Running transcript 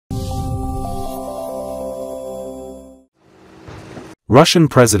Russian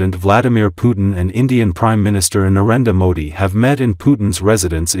President Vladimir Putin and Indian Prime Minister Narendra Modi have met in Putin's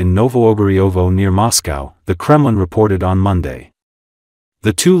residence in Novoogaryovo near Moscow, the Kremlin reported on Monday.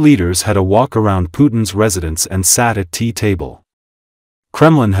 The two leaders had a walk around Putin's residence and sat at tea table.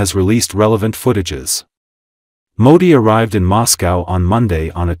 Kremlin has released relevant footages. Modi arrived in Moscow on Monday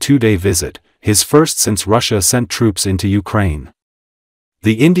on a two-day visit, his first since Russia sent troops into Ukraine.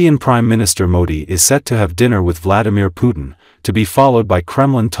 The Indian Prime Minister Modi is set to have dinner with Vladimir Putin, to be followed by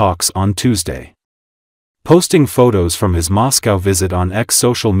Kremlin talks on Tuesday. Posting photos from his Moscow visit on X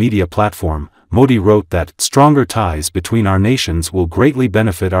social media platform, Modi wrote that stronger ties between our nations will greatly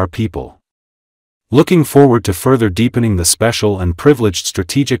benefit our people. Looking forward to further deepening the special and privileged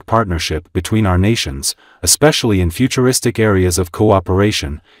strategic partnership between our nations, especially in futuristic areas of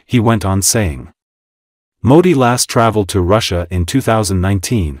cooperation, he went on saying. Modi last traveled to Russia in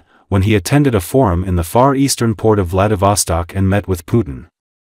 2019, when he attended a forum in the far eastern port of Vladivostok and met with Putin.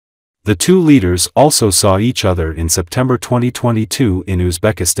 The two leaders also saw each other in September 2022 in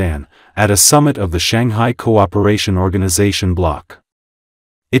Uzbekistan, at a summit of the Shanghai Cooperation Organization bloc.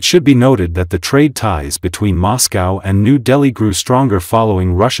 It should be noted that the trade ties between Moscow and New Delhi grew stronger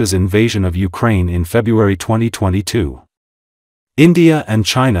following Russia's invasion of Ukraine in February 2022. India and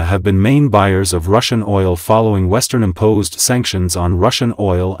China have been main buyers of Russian oil following Western-imposed sanctions on Russian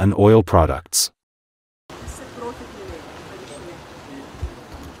oil and oil products.